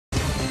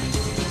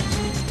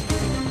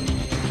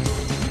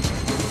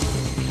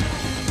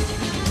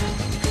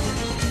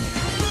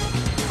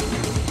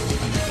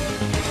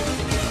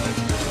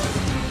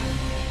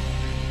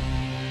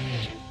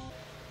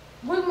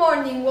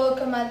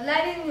Welcome at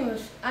Latin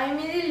News. I'm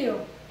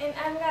Idilio. And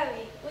I'm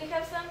Gabi. We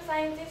have some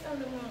scientists on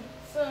the moon.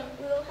 Soon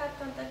we will have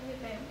contact with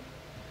them.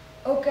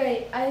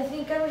 Okay, I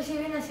think I'm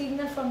receiving a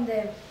signal from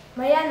them.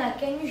 Mariana,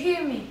 can you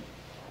hear me?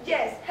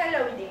 Yes,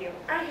 hello Idilio.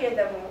 I'm here at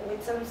the moon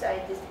with some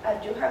scientists,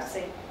 as you have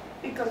said,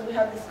 because we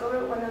have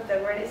discovered one of the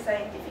greatest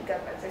scientific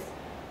advances.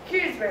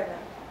 Here is Brenda.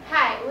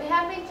 Hi, we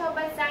have been told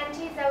by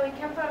scientists that we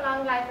can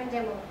prolong life on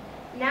the moon.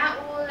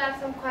 Now we will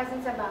ask some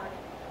questions about it.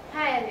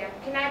 Hi Adrian,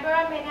 can I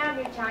borrow a minute of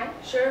your time?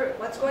 Sure,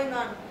 what's going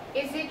on?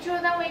 Is it true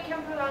that we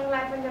can prolong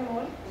life on the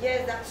moon?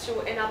 Yes, that's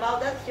true. And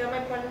about that, here my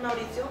partner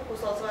Mauricio,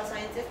 who's also a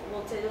scientist,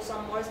 will tell you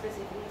some more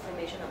specific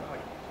information about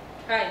it.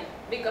 Hi,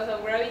 because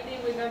of gravity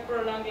we can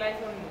prolong life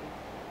on moon.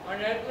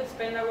 On Earth we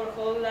spend our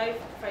whole life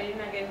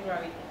fighting against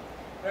gravity.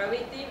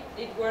 Gravity,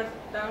 it wears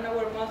down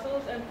our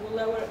muscles and pulls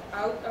out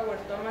our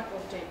stomach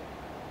of shape.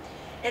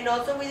 And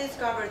also we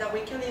discovered that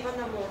we can live on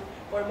the moon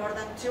for more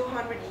than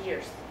 200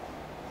 years.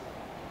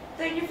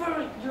 Thank you for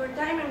your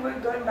time, and we're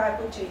going back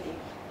with Chidi.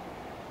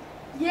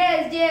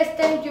 Yes,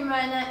 thank you,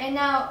 Mariana. And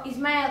now,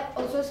 Ismael,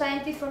 also a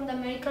scientist from the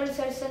Medical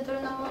Research Center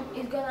on the Moon,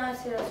 is going to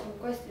answer us some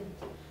questions.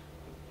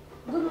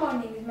 Good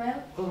morning,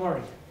 Ismael. Good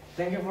morning.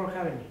 Thank you for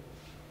having me.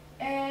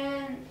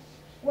 And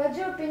what's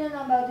your opinion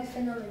about this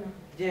phenomenon?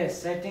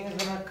 Yes, I think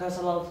it's going to cause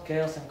a lot of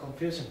chaos and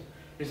confusion,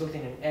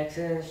 resulting in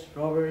accidents,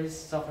 robberies,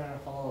 suffering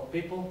of a lot of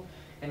people,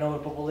 and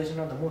overpopulation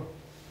on the moon.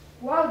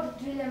 Wow,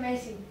 that's really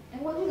amazing.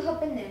 And what will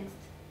happen next?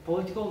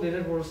 Political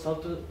leaders will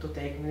start to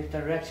take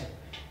military action.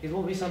 It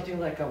will be something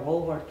like a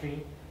World War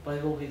III, but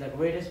it will be the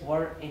greatest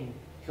war in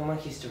human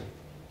history.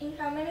 In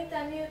how many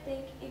time do you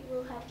think it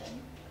will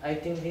happen? I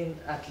think in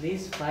at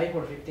least 5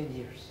 or 15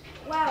 years.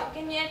 Wow,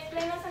 can you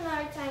explain us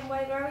another time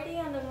why gravity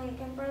on the moon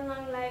can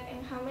prolong life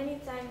and how many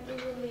times we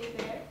will live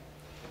there?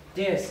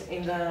 Yes,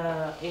 in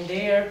the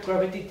air,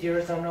 gravity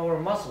tears down our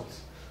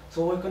muscles,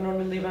 so we can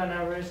only live an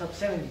average of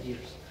 70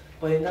 years.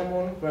 But in the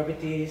moon,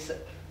 gravity is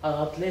a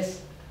lot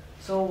less,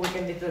 so we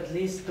can live at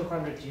least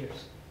 200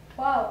 years.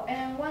 Wow,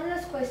 and one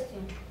last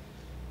question.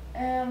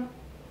 How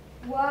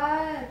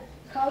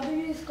do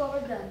you discover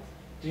that?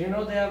 Do you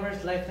know the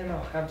average lifetime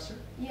of a hamster?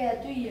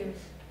 Yeah, 2 years.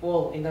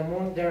 Well, in the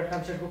moon, there are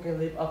hamsters who can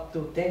live up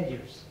to 10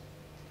 years.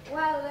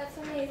 Wow, that's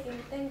amazing.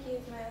 Thank you,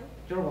 Ismael.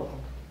 You're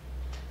welcome.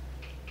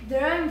 They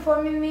are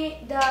informing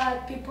me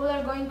that people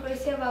are going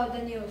crazy about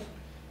the news.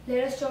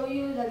 Let us show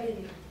you the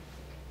video.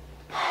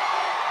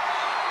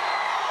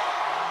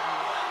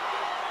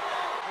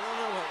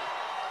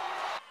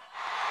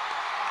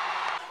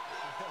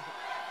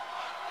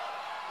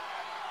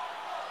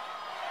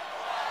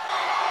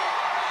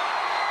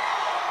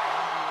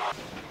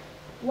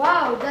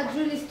 Wow, that's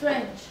really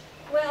strange.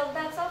 Well,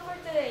 that's all for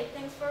today.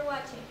 Thanks for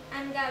watching.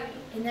 I'm Gabi.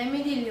 And I'm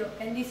Idilio,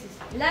 and this is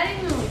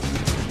Latin News.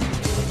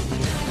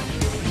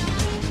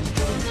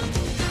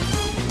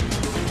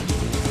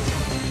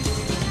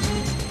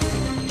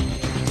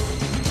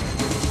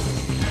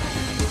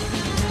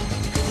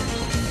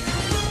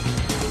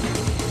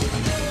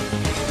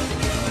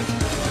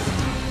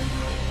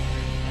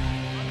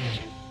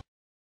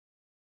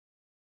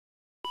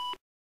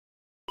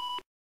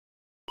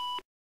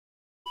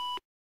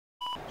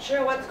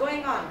 Sure, what's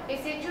going on?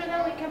 Is it true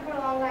that we can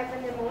prolong life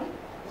on the moon?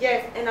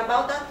 Yes, and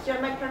about that, here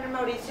my partner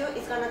Mauricio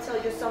is going to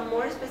tell you some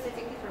more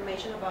specific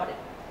information about it.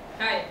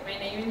 Hi, my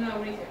name is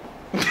Mauricio.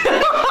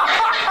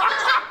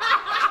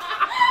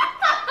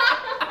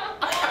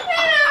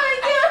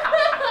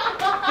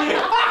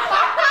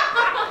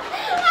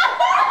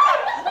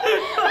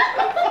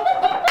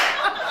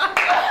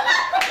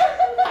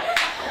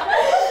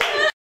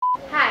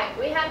 Hi,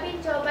 we have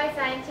been told by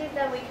scientists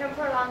that we can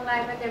prolong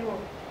life on the moon.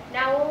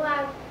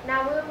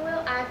 Now we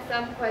will ask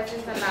some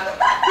questions about it.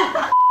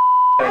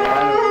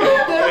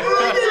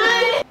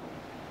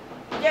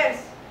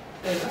 Yes.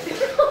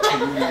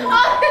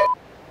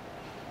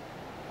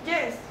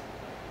 Yes.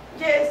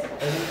 Yes.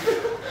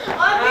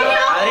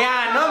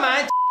 Adrián, no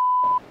manches.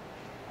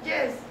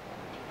 Yes.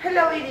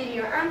 Hello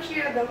Idilio. I'm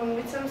here at the moon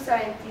with some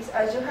scientists,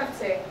 as you have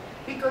said,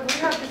 because we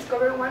have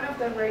discovered one of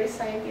the greatest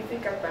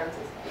scientific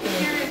advances.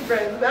 Here is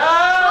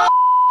Brenda.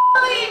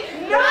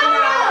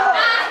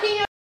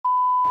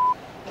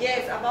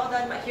 Yes, about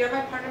that, here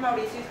my partner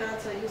Mauricio is going to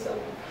tell you some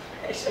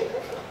information.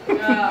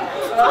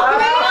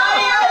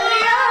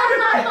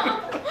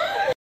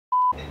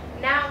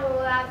 Now we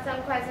will ask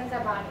some questions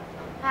about it.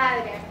 Hi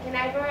Adrian, can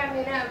I borrow a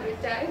minute of your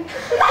time?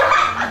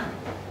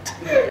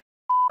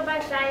 By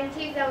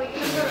scientists that we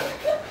can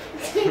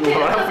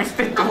Ahora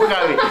fuiste tú,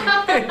 Gaby.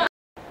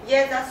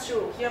 Yes, that's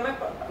true. Here my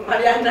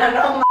Mariana,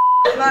 no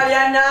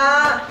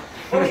Mariana.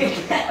 Okay.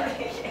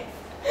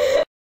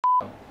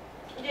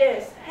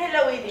 Yes.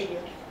 Hello Idilio.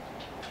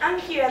 I'm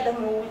here at the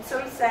moon with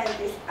some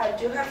scientists, as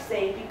you have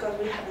said, because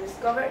we have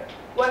discovered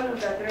one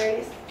of the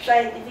greatest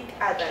scientific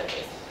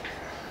advances.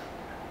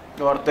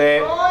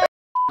 Corte.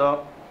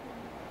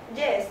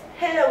 Yes,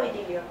 hello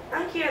Idilio.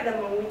 I'm here at the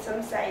moon with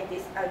some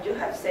scientists, as you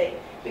have said,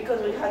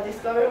 because we have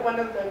discovered one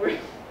of the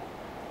greatest...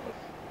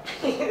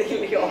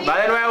 Va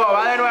de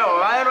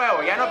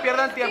nuevo, ya no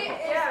pierdan tiempo.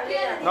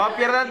 No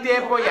pierdan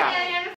tiempo ya.